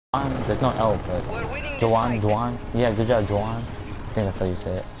There's no L, but Juan. Yeah, good job, Juan. I think that's how you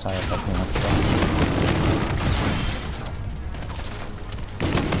say it. Sorry if I pronounced it wrong.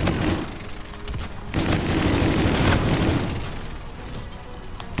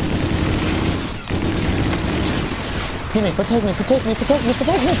 Teammate, protect me!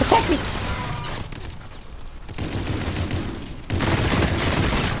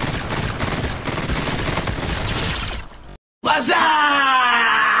 What's up?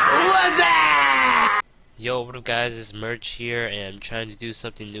 Yo, what up guys, it's Merch here and I'm trying to do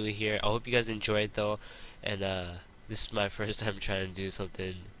something new here. I hope you guys enjoy it though, and this is my first time trying to do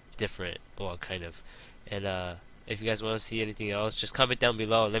something different, well kind of. And if you guys want to see anything else, just comment down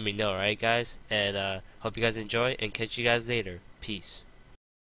below and let me know, alright guys? And hope you guys enjoy and catch you guys later. Peace.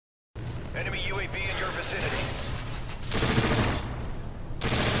 Enemy UAV in your vicinity.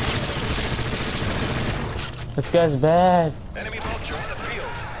 This guy's bad. Enemy vulture on the field.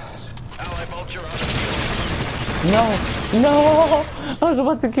 Ally vulture on the field. No! I was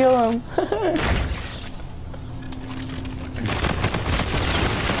about to kill him.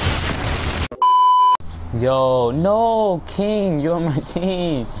 Yo, no! King, you're on my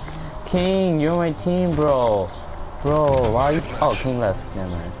team. King, you're on my team, bro. Bro, why are you... Oh, King left. Never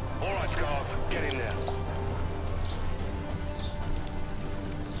mind. Alright, Scars, get in there.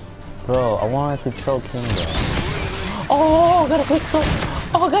 Bro, I wanted to throw King, bro. Oh, I got a quick scope.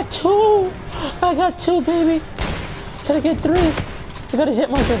 Oh, I got two, baby. Can I get three? I gotta hit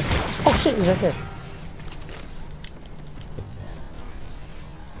my thing. Oh shit, he's right there.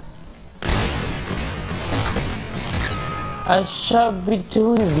 I shot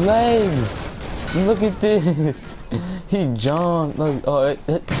between his legs. Look at this. He jumped. Look. Oh,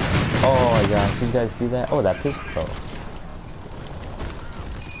 oh my gosh. You guys see that? Oh, that pistol.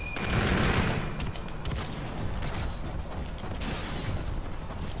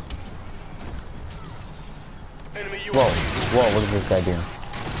 Enemy UAV. Whoa, what is this guy doing?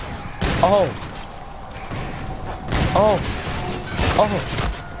 Oh!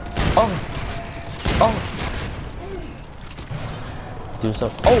 Do so.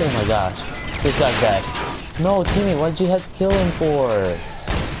 Oh my gosh. This guy's back. No, teammate, why'd you have to kill him for?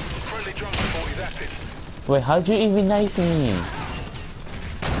 Friendly drone support is active. Wait, how'd you even knife me?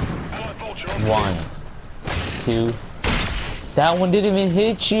 Ally vulture on the One. Two. That one didn't even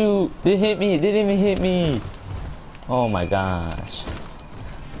hit you. Didn't even hit me. Oh my gosh.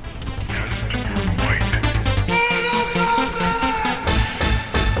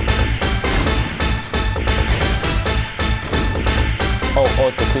 Oh,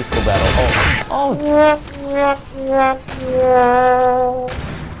 it's a Cusco battle. Oh.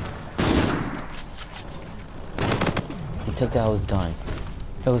 He took out his gun.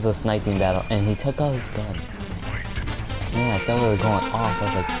 It was a sniping battle, and he took out his gun. Man, I thought we were going off. I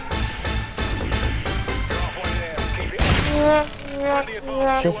was like,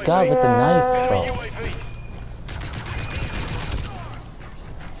 this guy with the knife, bro.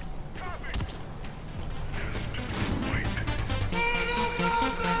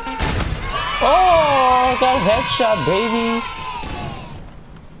 Oh, got a headshot, baby.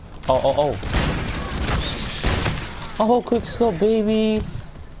 Oh, quick scope, baby.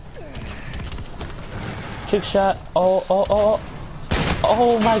 Trick shot. Oh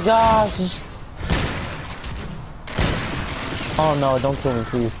my gosh. Oh no, don't kill me,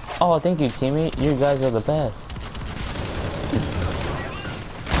 please. Oh, thank you, teammate. You guys are the best.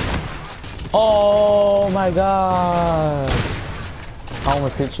 Oh my god. I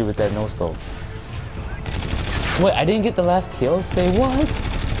almost hit you with that no-scope. Wait, I didn't get the last kill? Say what?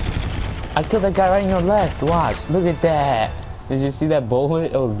 I killed that guy right in your left. Watch. Look at that. Did you see that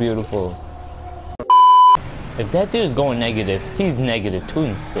bullet? It was beautiful. If that dude is going negative, he's negative 2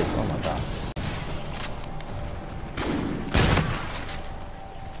 and 6. Oh my god.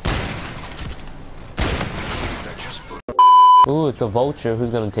 Ooh, it's a vulture.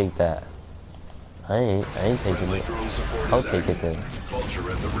 Who's gonna take that? I ain't taking it. I'll take it then.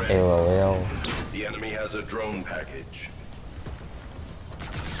 LOL. The enemy has a drone package.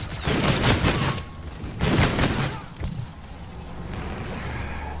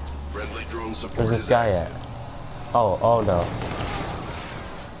 Friendly drone support. Where's this guy at? Oh no.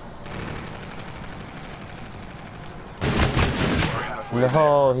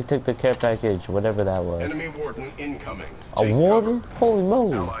 No, he took the care package, whatever that was. Enemy warden incoming. A warden? Holy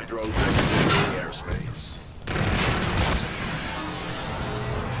moly. Ally drone package in the airspace.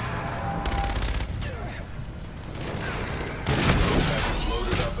 Package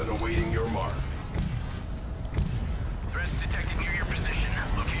loaded up and awaiting your mark. Threats detected near your position.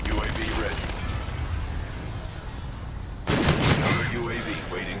 Locate UAV ready. Another UAV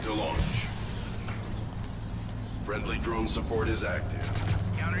waiting to launch. Friendly drone support is active.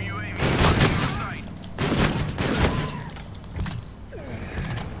 Counter UAV in sight.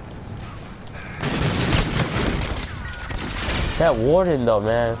 That warden though,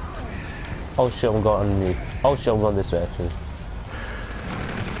 man. Oh shit, I'm going underneath. Oh shit, I'm going this way actually.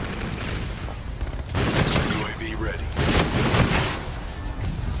 UAV ready.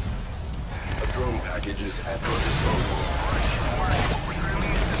 A drone package is at your disposal.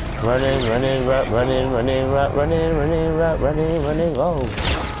 Running, running.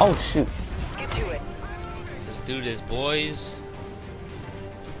 Oh shoot. Get to it. Let's do this, boys.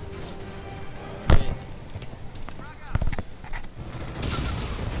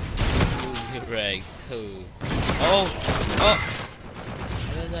 Rag. Oh!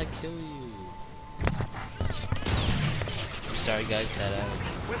 How did I kill you? I'm sorry guys that I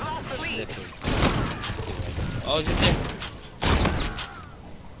sniffing. Oh, you're there.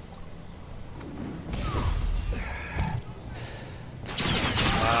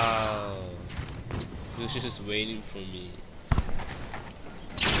 Wow. He was just waiting for me.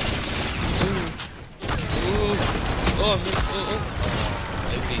 Ooh. Oh, I missed. Oh.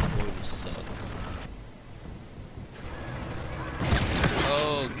 MK40 suck.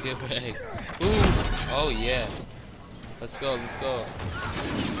 Oh, get back. Ooh. Oh, yeah. Let's go. Let's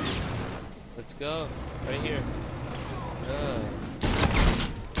go. Right here.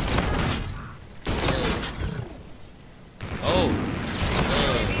 Oh.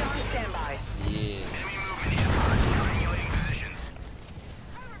 UAV on standby. Yeah.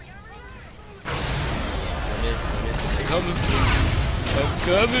 I'm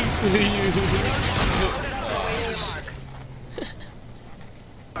coming for you.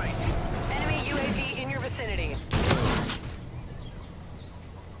 Enemy UAV in your vicinity.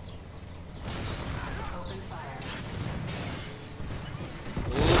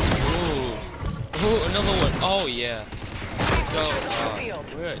 Ooh, another one. Oh yeah. Let's go.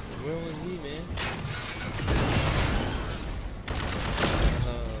 Where was he, man?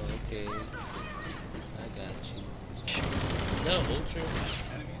 Oh, okay. I got you. Is that an ultra?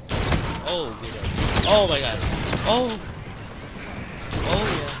 Oh, good. Oh my god. Oh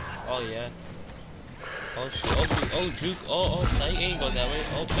yeah. Oh shit. Oh juke. Oh sight ain't go that way.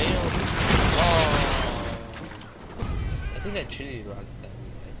 Oh bam. Oh. I think that Trinity rocket got me.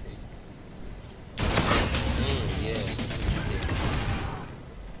 I think. Yeah.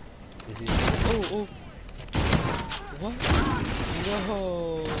 Is he? Oh. What? No.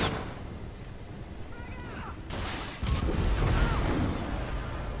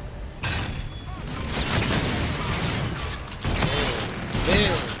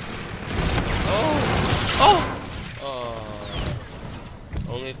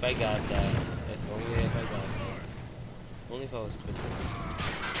 Only if I got that. Only if I got that. Only if I was quick.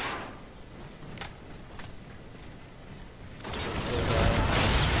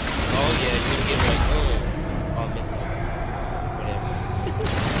 Oh yeah, you can get like I missed that. Whatever.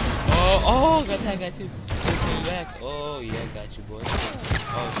 Oh, got that too. Coming back. Oh yeah, got you, boy.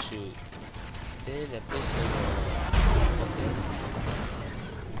 Oh shoot. Then that pistol. Okay.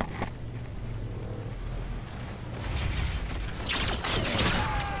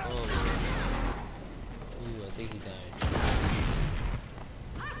 I think he died.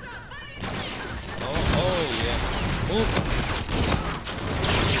 Oh yeah. Oh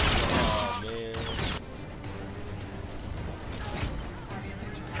man.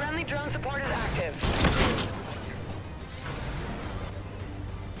 Friendly drone support is active.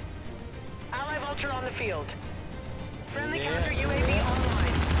 Ally Vulture on the field. Friendly counter UAV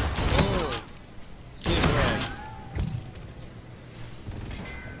online. Oh. Get right.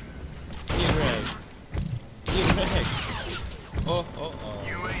 Oh.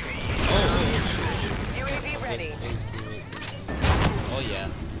 UAV ready. Oh yeah.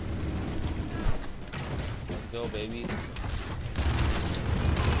 Let's go, baby.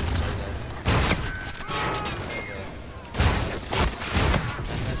 Sorry, guys.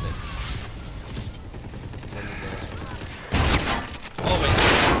 Oh my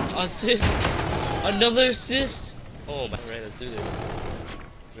god. Assist! Another assist! Oh my. Alright, let's do this.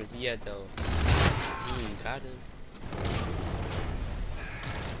 Where's he at though? Got him.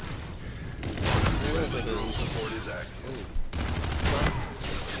 Support is active.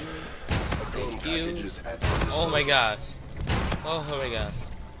 Thank you. Oh my gosh. Oh my gosh.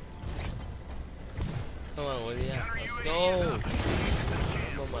 Come on, where are you at? Let's go.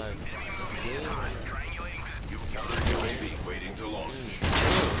 Come on. UAV waiting to launch.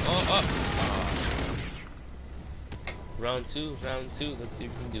 Oh. Round two. Let's see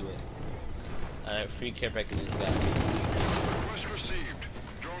if we can do it. Alright, free care packages, guys. Request received.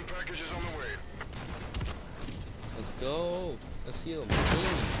 Drone package is on the way. Let's go. Let's see him. Oh,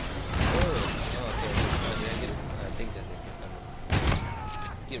 okay. Oh, did I get it? I think that did.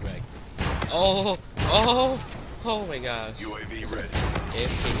 Get wrecked. Oh, oh, oh my gosh. UAV ready.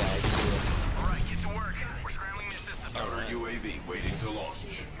 AFK guys. Alright, get to work. We're scrambling your system. Alright. UAV waiting to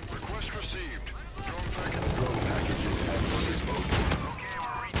launch. Request received. Drone package is at your disposal. Okay,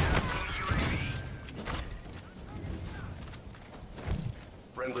 we're retasking the UAV.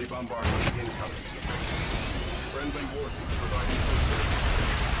 Friendly bombardment incoming. Friendly warden providing support.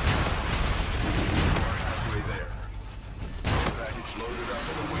 Our halfway there. Package loaded up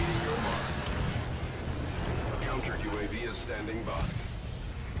and awaiting your mark. Counter UAV is standing by.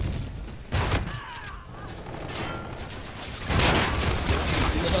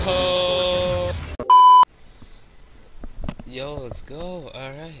 No. Yo, let's go.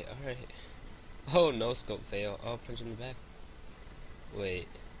 Alright, alright. Oh, no scope fail. Oh, punch him in the back. Wait.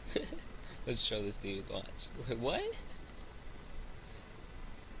 Let's show this dude. Watch. What?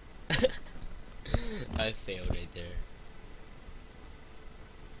 I failed right there.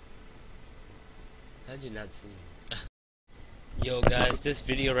 How'd you not see me? Yo guys, this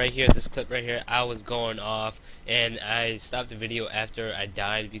video right here, this clip right here, I was going off and I stopped the video after I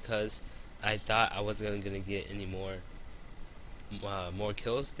died because I thought I wasn't gonna get any more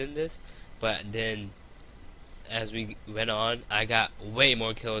kills than this, but then as we went on, I got way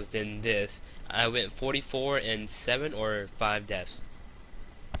more kills than this. I went 44 and 7 or 5 deaths,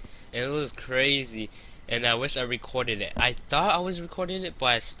 and it was crazy. And I wish I recorded it. I thought I was recording it, but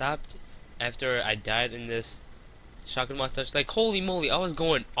I stopped after I died in this shotgun montage. Like, holy moly, I was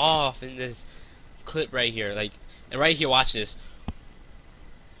going off in this clip right here. Like, and right here, watch this.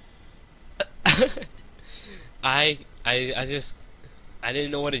 I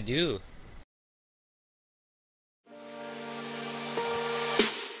didn't know what to do.